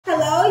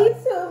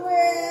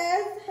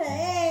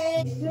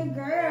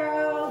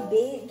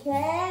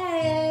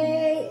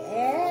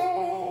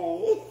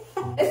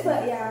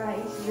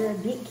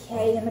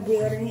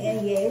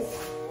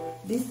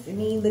This is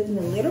me looking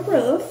a little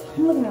rough.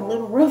 I'm looking a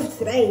little rough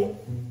today.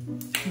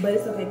 But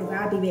it's okay because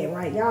I'll be back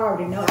right. Y'all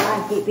already know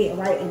I'll get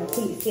back right in a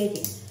quick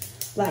second.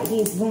 Like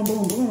this, boom,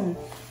 boom, boom.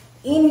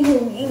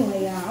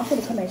 Anyway, y'all, I'm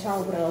gonna come at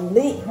y'all with a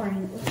lit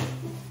prank.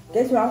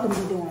 That's what I'm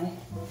gonna be doing.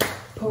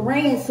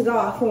 Praying to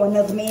God for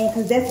another man,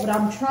 because that's what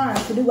I'm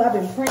trying to do. I've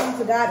been praying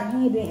to God and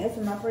He ain't been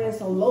answering my prayers.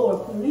 So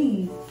Lord,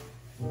 please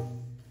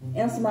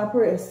answer my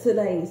prayers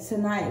today,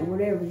 tonight,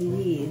 whatever it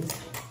is.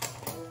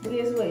 But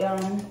guess what,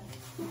 y'all?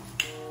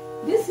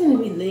 This is gonna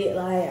be lit.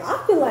 Like,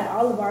 I feel like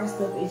all of our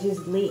stuff is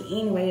just lit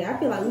anyway. I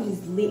feel like we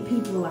just lit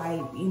people,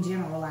 like, in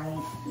general. Like,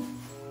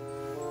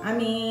 I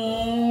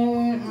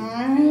mean,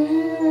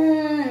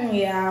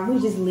 yeah,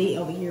 we just lit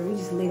over here. We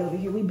just lit over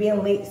here. We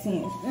been lit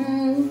since,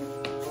 I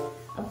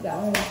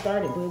forgot when we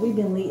started, but we've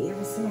been lit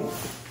ever since.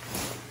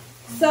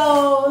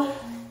 So,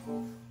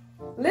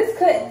 let's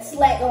cut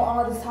slack on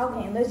all this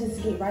talking and let's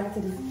just get right into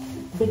this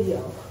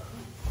video.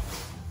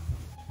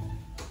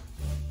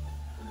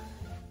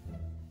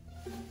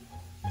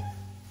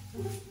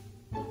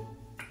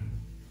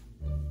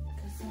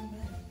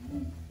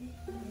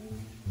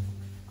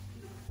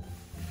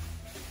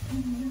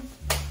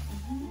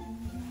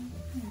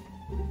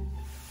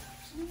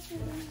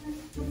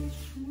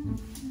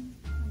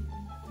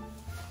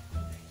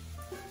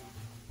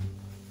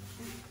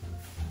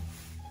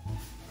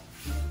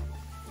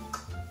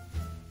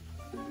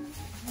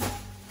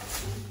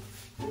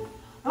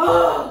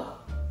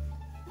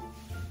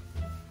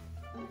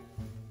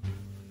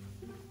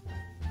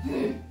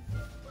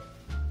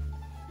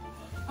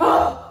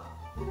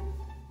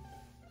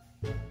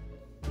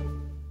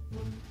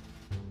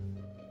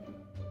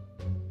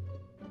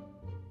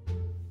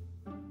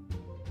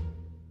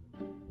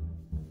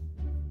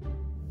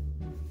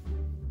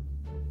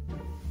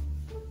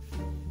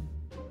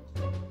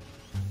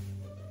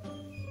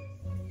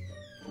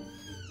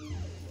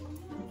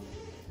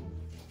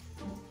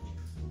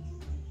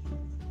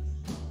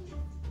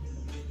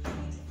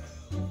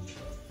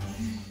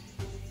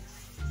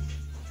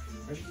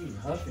 What are you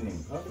huffing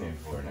and puffing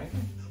for,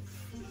 nigga?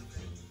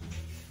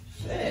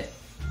 Shit.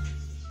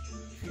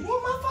 You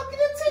want my fucking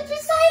attention?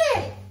 Say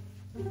that!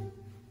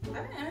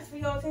 I didn't ask for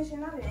your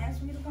attention. I didn't ask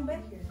for you to come back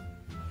here.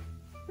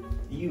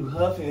 You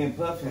huffing and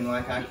puffing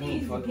like I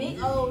can't fucking.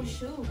 Big old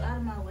shoes out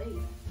of my way.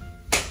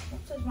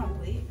 Don't touch my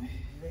butt.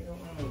 They don't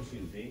want no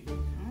shoes, big. I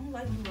don't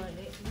like you like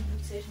that.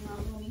 You touch my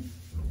booty.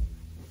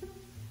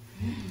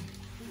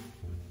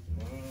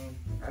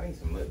 I need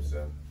some lips,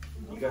 though.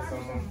 You got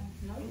something on?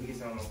 No. Let me get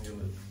something on your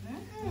lips.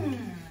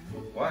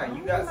 Why?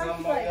 You got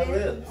something on your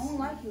lips. I don't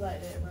like you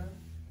like that, bro.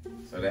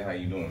 So that's how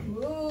you doing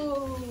me?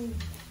 Ooh.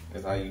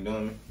 That's how you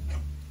doing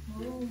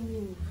me?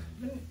 Ooh.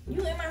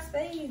 You in my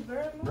space,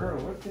 bro. Bro,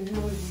 what the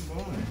hell is you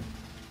doing?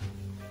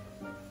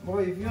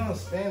 Boy, if you don't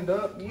stand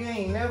up, you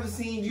ain't never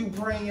seen you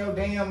pray in your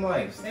damn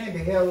life. Stand the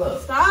hell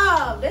up.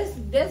 Stop.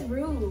 That's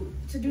rude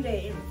to do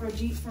that from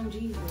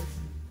Jesus.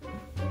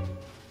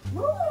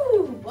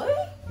 Ooh, boy.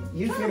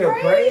 You finna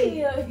pray?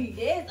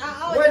 Yes,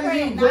 I always What pray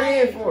are you at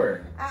praying night.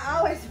 for? I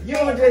always pray. You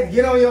don't just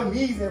get on your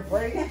knees and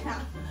pray.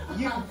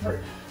 You pray.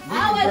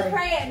 I always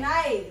pray at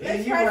night.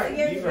 Let's Yeah, pray right,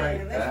 together. you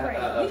right. Let's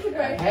pray. We can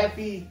pray. A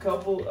happy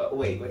couple.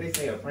 Wait, what they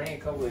say? A praying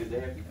couple is a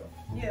happy couple.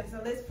 Yeah,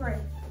 so let's pray.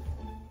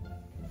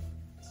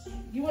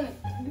 You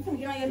finna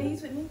get on your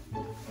knees with me?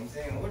 I'm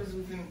saying, what is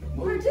we finna?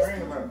 What We're we just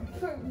praying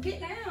about? get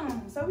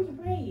down so we can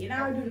pray, and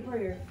I'll do the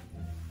prayer.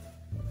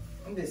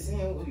 I'm just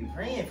saying, what we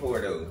praying for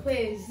though?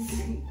 Quez,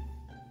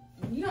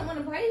 you don't want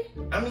to pray?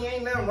 I mean,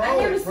 ain't nothing wrong I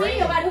never with seen praying.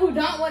 nobody who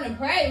don't want to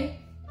pray.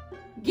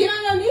 Get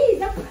on your knees.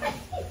 Don't pray.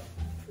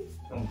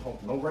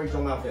 Don't break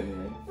your mouth at me,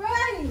 man.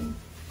 Pray.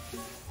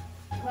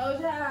 Close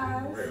your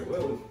eyes. Right,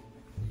 well,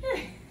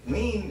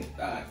 mean,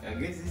 I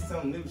guess it's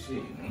some new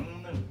shit. I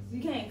don't know.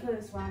 You can't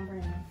cuss while I'm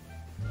praying.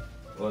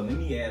 Well, let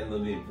me add a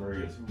little bit of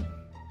prayer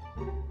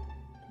too.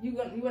 You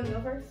want to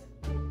go first?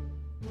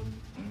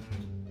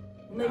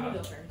 Let me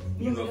go first.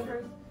 You go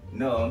first.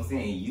 No, I'm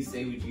saying you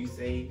say what you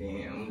say,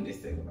 then I'm gonna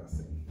just say what I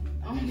say.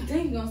 I don't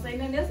think you're gonna say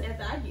nothing else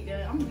after I get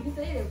there. I'm gonna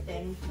say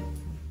everything.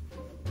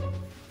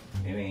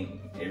 It ain't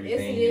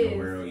everything Yes, in the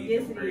world you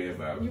can pray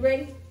about. You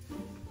ready?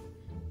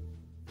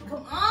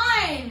 Come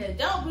on!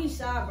 Don't be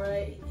shy,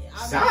 bro.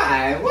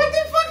 Shy? What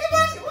the fuck am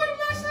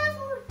I shy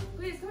for?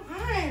 Please, come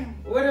on.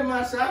 What am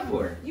I shy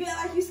for? You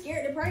act like you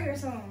scared to pray or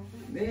something.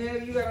 The hell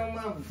you got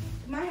on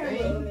My hair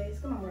is a little mess.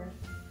 Come on, bro.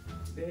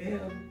 the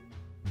hell?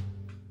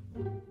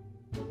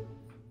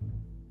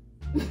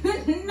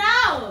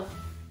 No!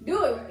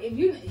 Do it. If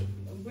you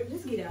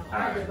just get out.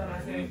 I'll do it by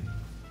myself. Okay.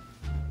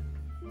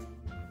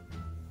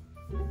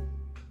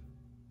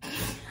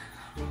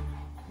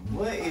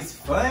 What is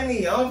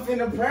funny? I'm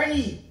finna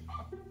pray.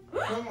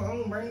 Come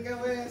on, bring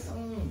your ass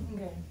on.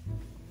 Okay.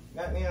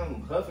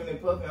 Goddamn huffing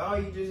and puffing. All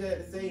you just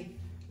had to say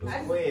was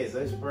Quez,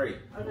 let's pray.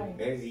 Okay.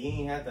 That's, you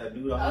ain't have to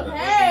do the whole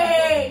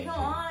Okay, come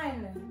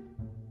on.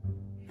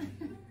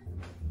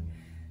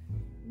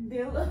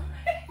 Deal.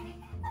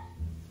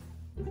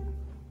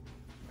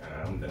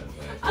 I'm done.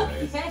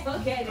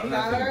 Okay. I'm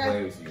not gonna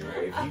play with you,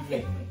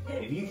 right?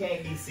 If you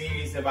can't be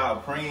serious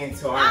about praying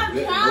to our I'm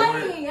good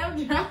trying. Lord,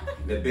 I'm trying.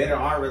 the better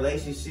our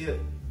relationship.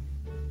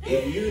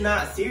 If you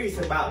not serious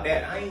about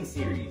that, I ain't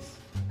serious.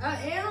 I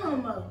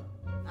am.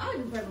 I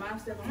just pray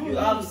myself.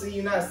 Obviously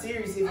you're not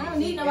serious. If I don't you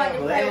need keep nobody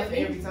to pray with me.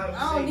 every time you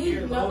I don't say, need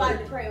 "Dear nobody Lord."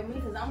 to pray with me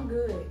because I'm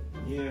good.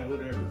 Yeah,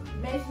 whatever.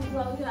 Make sure you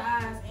close your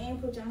eyes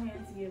and put your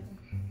hands together.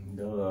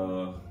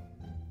 Duh.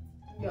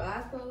 Your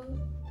eyes closed?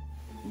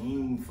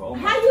 How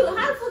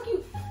How the fuck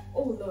you?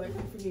 Oh Lord,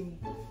 forgive me.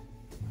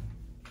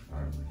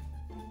 Alright.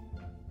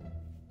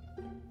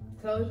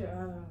 Close your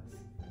eyes.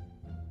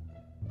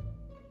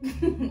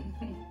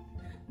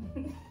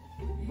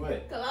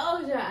 What?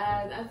 Close your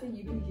eyes. I see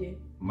you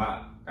peeking.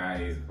 My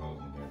eyes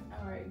closed.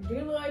 Alright.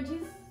 Dear Lord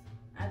Jesus,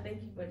 I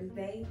thank you for this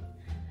day.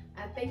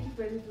 I thank you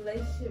for this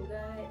relationship,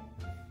 God.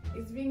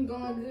 It's been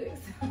going good.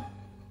 So.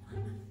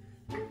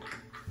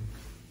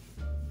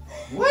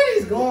 What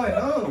is going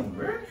on,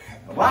 bro?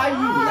 Why are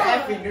you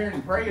laughing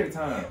during prayer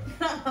time?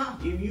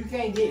 If you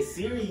can't get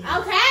serious.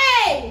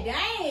 Okay,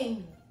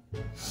 dang.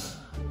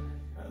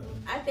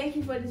 I thank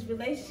you for this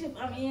relationship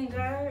I'm in,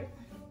 God.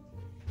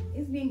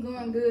 It's been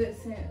going good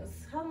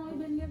since, how long have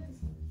we been together?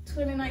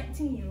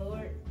 2019,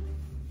 Lord.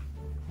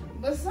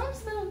 But some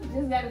stuff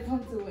just gotta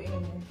come to an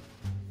end.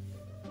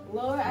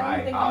 Lord, I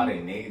don't think all that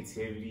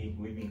negativity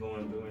we be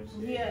going through and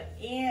shit.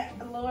 Yeah,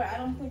 and Lord, I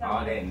don't think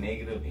all that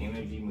negative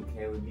energy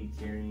Michaela be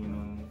carrying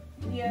on.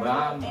 Yeah, but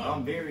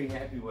I'm very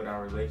happy with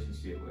our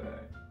relationship with her.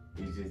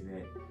 It's just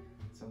that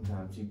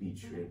sometimes she be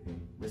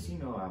tripping. But she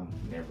know I'm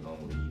never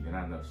gonna leave, and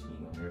I know she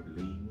ain't gonna ever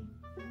leave me.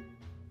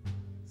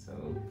 So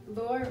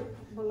Lord,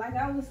 but like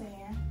I was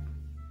saying,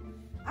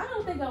 I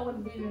don't think I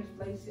want to be in this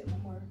relationship no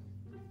more.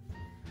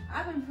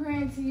 I've been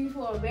praying to you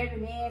for a better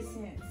man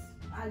since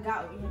I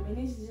got with him, and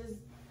it's just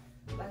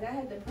like I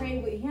had to pray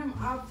with him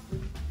obviously.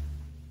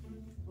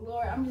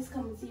 Lord, I'm just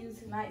coming to you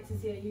tonight to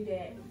tell you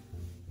that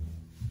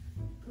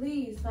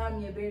please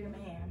find me a better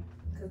man,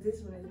 because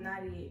this one is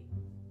not it.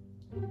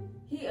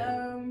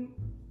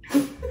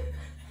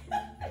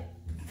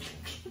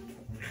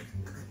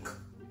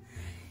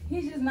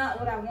 He's just not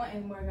what I want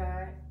anymore,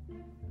 God.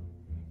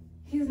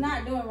 He's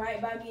not doing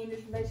right by me in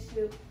this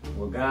relationship.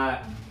 Well,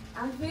 God,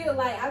 I feel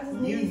like I just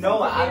need you know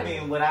what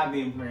I've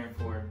been praying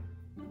for.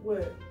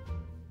 What?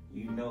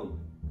 You know,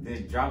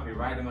 just drop it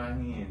right in my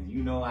hands.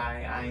 You know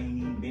I ain't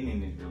even been in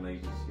this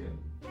relationship.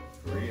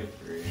 For real,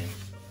 for real.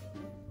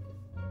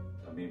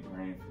 I've been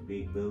praying for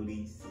big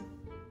booties,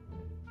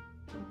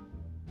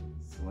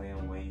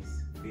 slim waist,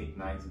 fit,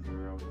 nice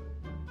girl,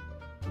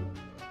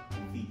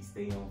 feet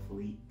stay on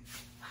fleek.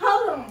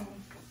 Hold on.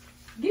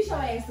 Get your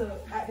ass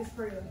up out this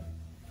prayer.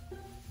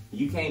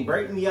 You can't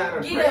break me out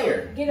of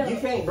prayer. Get up. You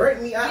can't break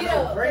me out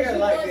of prayer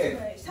like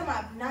that. Talking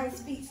about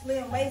nice feet,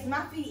 slim waist.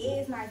 My feet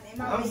is nice. And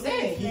my I'm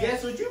saying,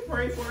 that's what you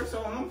pray for,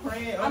 so I'm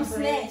praying. I'm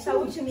snatched. So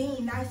what you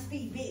mean, nice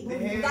feet, big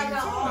booties? I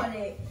got all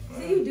that.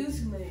 See, you do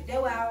too much.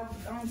 That's why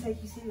I don't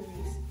take you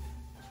serious.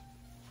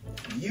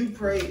 You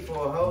prayed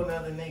for a whole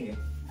nother nigga.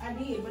 I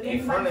did, but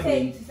in front of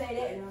me to say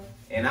that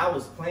though. And I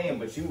was playing,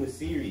 but you was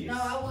serious. No,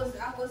 I wasn't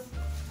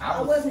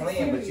wasn't playing,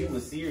 serious. but you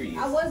was serious.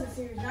 I wasn't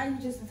serious. Now you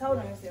just told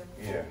on yourself.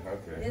 Yeah,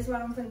 okay. That's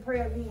why I'm gonna pray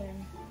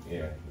again.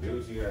 Yeah, do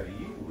what you gotta.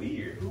 You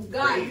weird.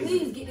 God, crazy.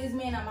 Please get this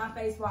man out my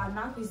face while I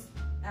knock this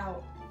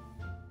out.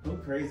 Who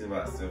crazy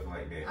about stuff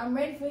like that? I'm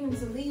ready for him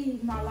to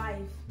leave my life.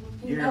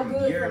 He's You're no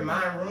good in for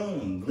my me.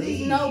 room. Leave.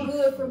 He's no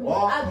good for me.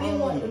 I've been home.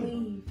 wanting to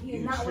leave. He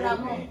is not what I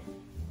want.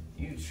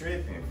 You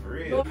tripping for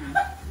real?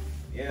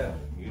 Yeah,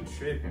 you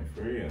tripping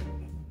for real.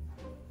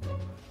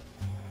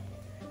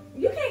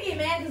 You can't get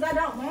mad because I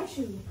don't want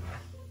you.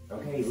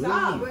 Okay,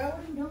 Stop, leave. bro. What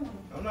are you doing?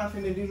 I'm not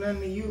finna do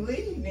nothing to you.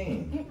 Leave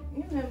then.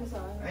 You never saw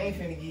it. I ain't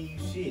finna give you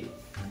shit.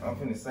 I'm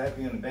finna slap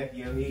you on the back of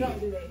your head. Don't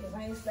do that because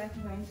I ain't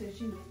slapping you. I ain't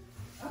touch you.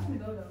 I'm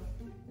finna go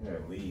though. You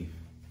gotta leave.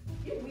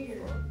 You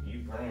weird.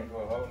 You praying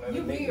for a whole nother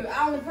You nigga. weird.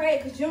 I only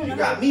prayed because you don't know. You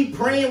got me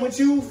praying with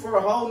you for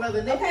a whole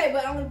nother nigga. Okay,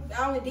 but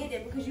I only did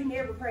that because you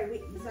never pray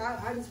with me. So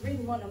I just really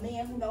want a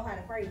man who know how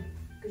to pray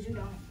because you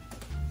don't.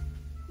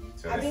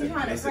 So I've been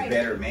trying to pray. a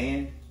better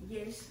man?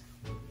 Yes.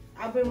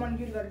 I've been wanting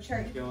you to go to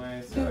church. Knock your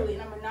ass Do out. it,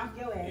 and I'm gonna knock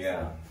your ass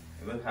Yeah. off.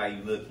 Look how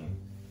you looking.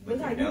 Look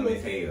how you dumb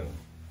as looking. hell.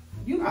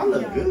 You I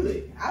look young.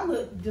 good. I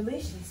look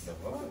delicious. The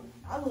fuck?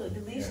 I look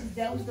delicious.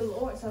 Yeah. That was the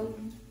Lord told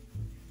me.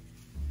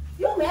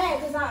 You mad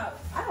because I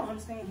don't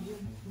understand you,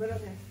 but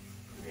okay.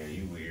 Yeah,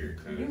 you weird.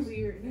 Cause You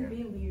weird. You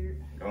being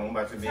weird. Go on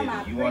about your Talking business.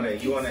 about You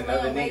want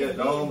another pretty, nigga?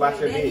 slow, Go on about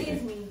your that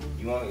business. is me.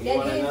 You want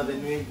That is another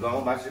me. nigga? Go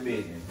on about your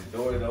business. The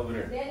door is over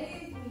there. That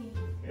is me.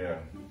 Yeah.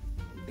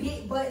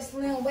 Big butt,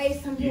 slim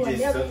waist, something You you will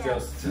just never sucked your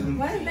have. stomach.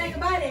 One thing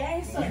about it, I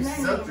ain't sucked You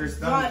nothing. sucked your No, I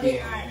stomach in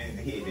didn't. and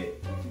it hit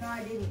it. No,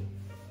 I didn't.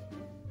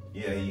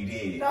 Yeah, you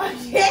did. No, I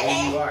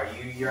Yeah, you are.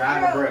 You're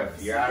out of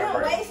breath. You're out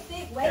of breath. Waist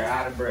thick, waist. You're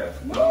out of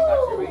breath. No, Go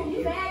on about your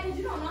you mad because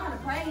you don't know how to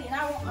pray, and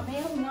I want a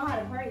man who know how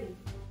to pray.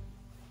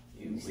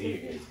 You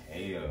weird as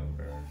hell,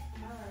 bro.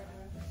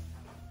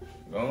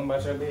 Alright, Go on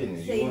about your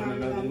business. bro. You want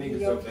another nigga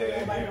so bad.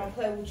 Nobody Yeah. gonna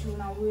play with you,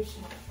 and I wish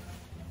you.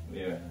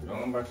 Yeah, go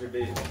on about your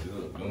business.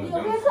 Look, doing You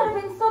dumb been shit.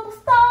 serving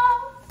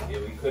superstars? Yeah,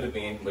 we could have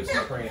been, but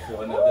you're praying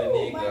for another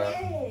nigga. My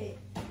head.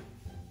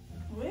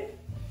 What?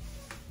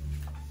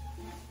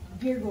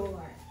 Dear God.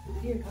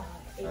 Dear God.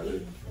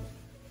 Hey.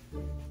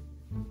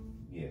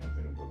 Yeah, I'm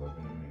gonna pull up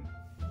in a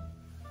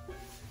minute.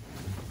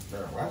 Bro,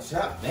 watch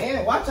out,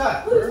 man. Watch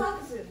out, Who you bro.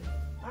 talking to?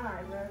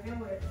 Alright, bro.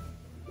 Get away.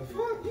 The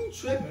fuck? You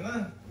tripping,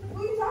 huh?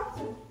 Who you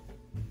talking to?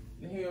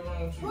 The hell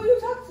wrong with you? Who you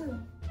talking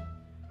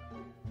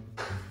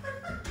to?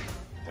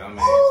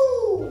 Dumbass.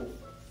 Ooh!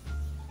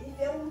 He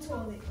fell in the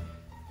toilet.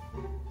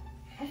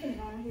 I'm finna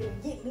go in here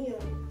and get me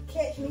a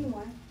catch me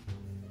one.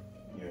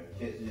 Yeah,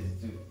 catch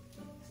this too.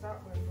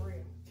 Stop running for real.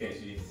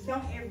 Catch this.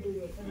 Don't ever do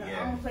that. Cause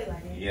Yeah. I don't play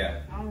like that.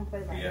 Yeah. I don't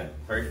play like Yeah.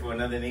 that. Pray for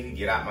another nigga,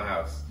 get out my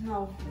house.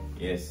 No.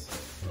 Yes.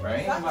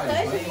 Right? Stop Somebody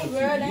touching playing me, with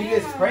girl, you. You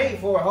just damn. prayed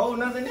for a whole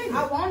nother I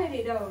nigga. wanted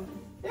it though.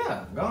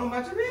 Yeah, go on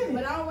about your business.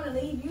 But I don't want to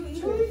leave you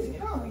either.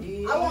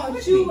 No, I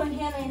want you and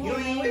him and You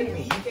him. ain't with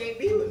me. You can't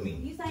be with me.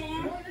 You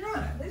saying? No, you're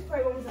not. Let's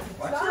pray one more time.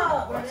 Watch Stop,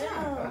 out, bro. watch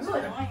out, watch Look,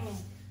 out. I ain't.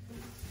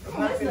 I'm Come on,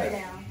 not let's lay finna,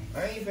 down.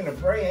 I ain't finna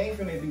pray. I ain't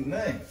finna do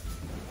nothing.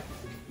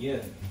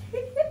 Yeah.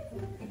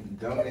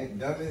 Dumb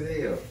as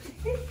hell.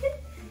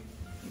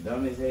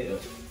 Dumb as hell.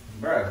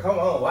 Bruh, come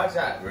on. Watch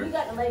out, You bro.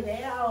 got to lay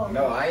down.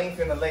 No, I ain't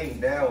finna lay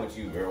down with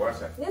you, bro.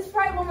 Watch out. Let's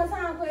pray one more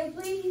time, Quez,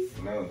 please.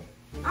 No.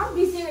 I'll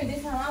be serious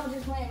this time. I was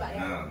just playing about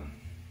that. No.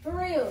 For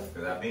real.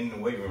 Because I've been in the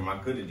weight room. I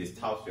could have just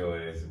tossed your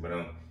ass, but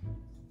I'm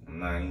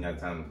not. I ain't got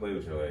time to play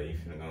with your ass. You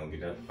finna go and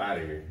get up out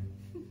of here.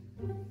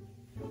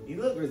 You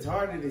look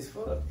retarded as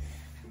fuck.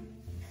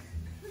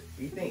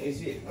 You think it's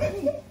shit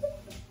funny?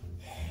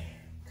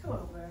 Come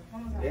on, bro.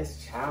 One more time.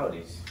 That's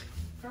childish.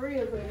 For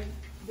real, Quez.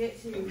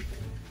 Get to.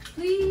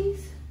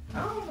 Please. I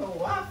don't know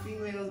why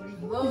females be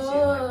doing Lord.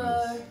 shit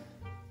like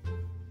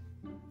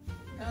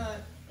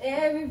this.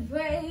 Every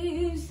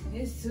praise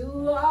is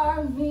to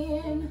our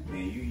men.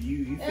 Man,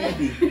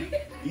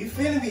 you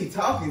finna be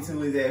talking to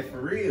his ass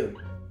for real.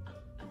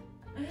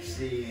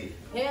 Shit.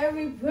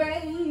 Every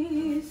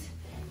praise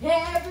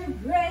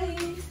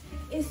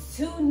is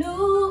to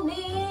new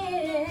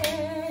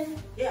men.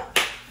 Yeah.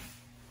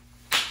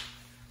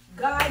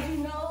 God, you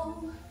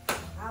know,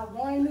 I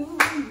want a new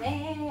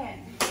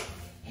man.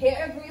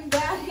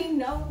 Everybody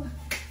know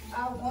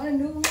I want a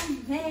new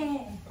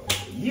man.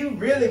 You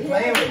really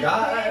playing with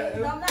God?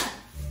 No, I'm not.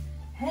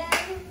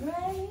 Every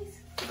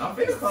praise I'm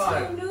is finna call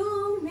to it.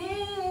 new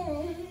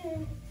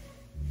men.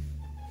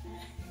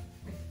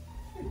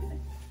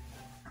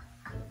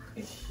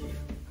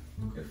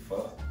 The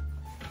fuck?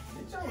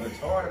 Get your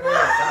retarded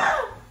ass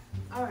out.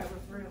 All right,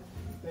 but for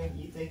real.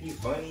 You think you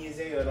funny as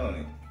hell, don't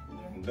it?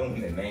 I'm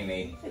doing the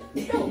name.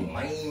 Yo,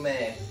 lame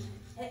ass.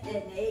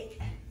 Nate.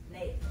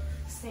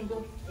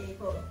 Single,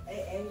 equal,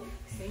 AA,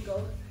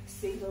 single.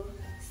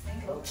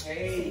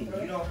 Okay,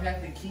 you don't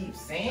have to keep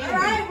saying All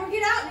right, we'll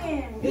get out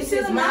then. This You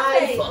is feel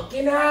my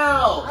fucking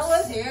house. I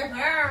was here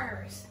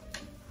first.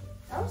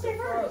 I was here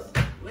first.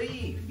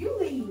 Leave. You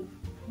leave.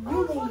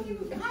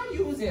 How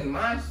you was in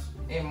my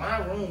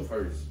room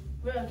first?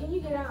 Bro, can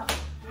you get out?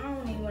 I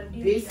don't even want to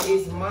do This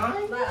is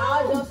mine. Like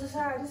all jokes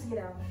aside, just get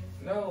out.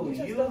 No, Get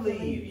your you stuff and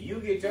leave. You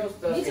get your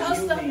stuff Get your and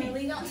you stuff leave. and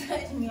leave. Don't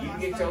touch me on You my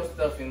get your stomach.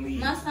 stuff and leave.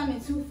 My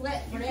stomach too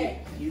flat for that.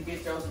 You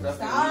get your stuff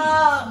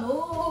Stop.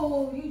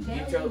 Move. You and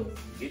leave. jealous.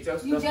 Get your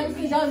stuff You jealous and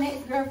because leave. your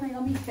next girlfriend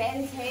gonna be fat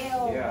as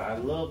hell. Yeah, I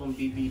love them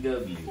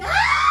BBW.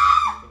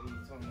 Ah! What are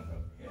you talking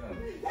about?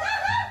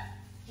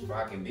 Yeah.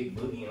 Rocking big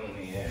booty on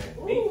me. Yeah.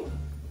 Big. Ooh.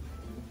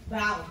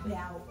 Bow.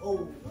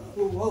 Oh.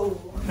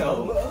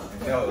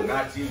 No,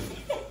 not you.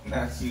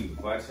 Not you.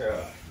 Watch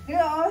out. You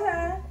know what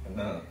I'm saying?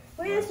 No.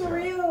 But it's for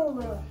real,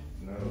 bro.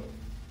 No.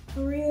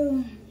 For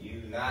real.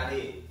 You not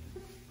it.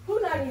 Who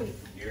not it?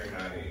 You're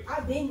not it. I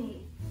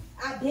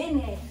been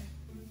there.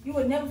 You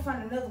would never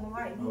find another one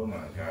like me. Oh my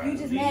God. You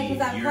just mad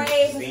because I You're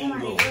prayed for single.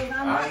 somebody else.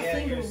 I'm not yeah,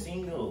 single. you're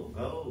single.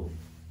 Go.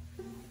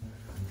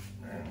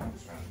 Man, I'm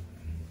trying.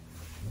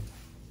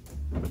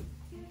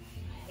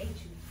 I hate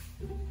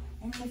you.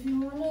 And if you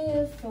want to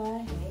live, I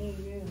hate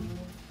you.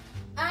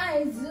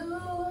 I do.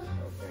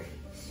 Okay.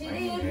 Shit,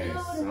 Man, you do that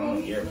to song,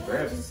 me. your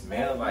breath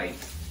smell like.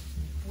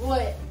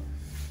 What?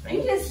 You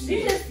know,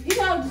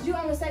 did you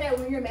want to say that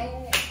when you're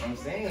mad? I'm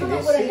saying Come this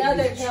up with shit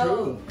another is joke.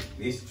 true.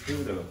 It's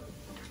true though.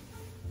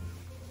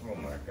 Oh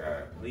my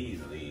God! Please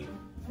leave.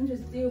 I'm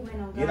just still waiting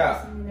on God Get to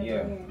out. send me Yeah.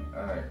 another man.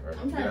 All right, bro.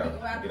 I'm trying to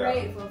think what I Get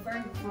prayed out. for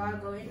first before I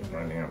go in. Get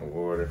my damn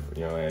water for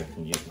your ass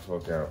and get the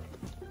fuck out.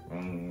 I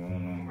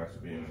don't know about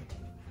your business.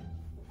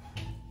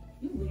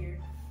 You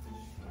weird.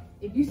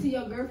 If you see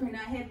your girlfriend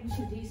not happy, you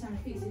should do something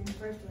to fix it in the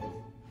first place.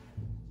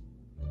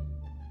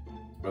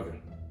 Okay.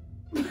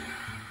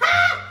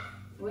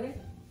 What?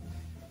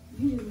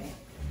 You just mad.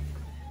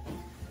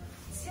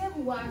 Tell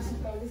me why I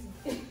should throw this.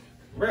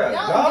 Bruh,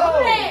 Don't go.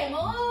 do that.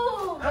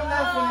 Move. I'm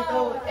not finna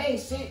throw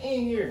ain't shit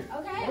in here.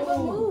 Okay,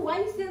 well move. Why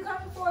you still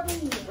coming for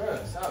me?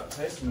 Bruh, stop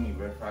touching me,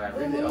 bruh. I Well,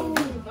 really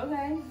move.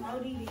 Okay.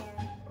 OD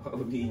then.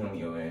 OD on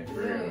your ass. For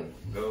Do real.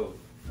 it. Go.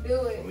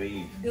 Do it.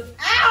 Leave.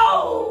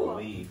 Ow!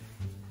 Leave.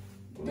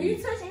 Do you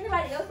Leave. touch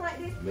anybody else like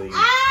this? Leave.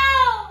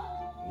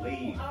 Ow!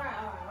 Leave.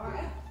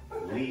 Alright.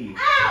 Leave.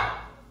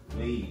 Ow!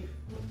 Leave.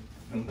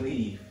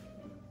 Leave.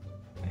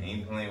 I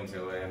ain't playing with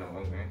your ass no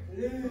more,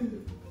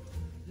 man.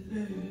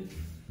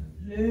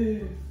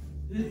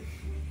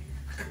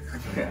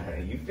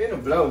 You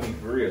finna blow me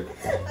for real.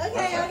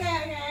 Okay.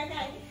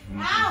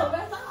 Ow,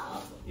 that's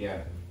all.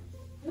 Yeah.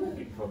 Get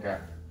the fuck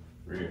out.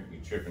 For real. You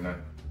tripping out.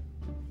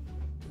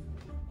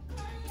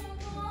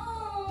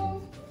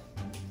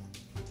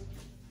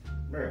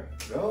 Bruh,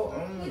 go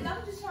on.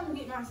 I'm just trying to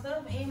get my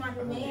stuff and my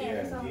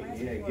demand.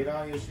 Yeah, get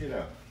all your shit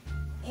out.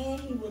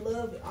 And he would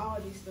love it, all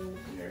this stuff.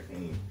 Yeah, I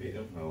can't even fit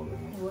them holes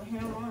in. Well,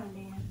 him on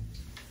then.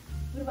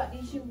 What about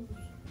these shoes?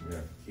 Yeah,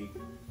 keep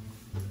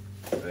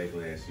fake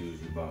glass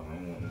shoes you bought. I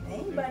don't want them.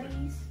 Ain't buy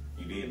these.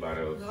 You did buy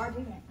those. No, I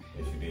didn't.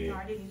 Yes, you did. No,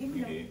 I didn't. Give me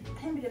You them. did.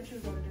 Hand me them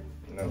shoes over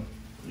there. No.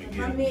 You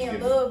My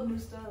man love new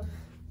stuff.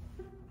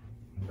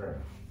 Bruh.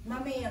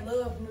 My man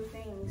love new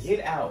things.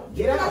 Get out.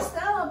 Give Get me my out.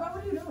 stuff, bro.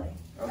 What are you doing?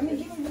 I mean,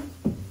 give me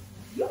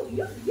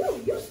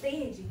you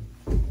stingy.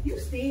 You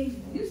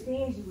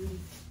stingy with me.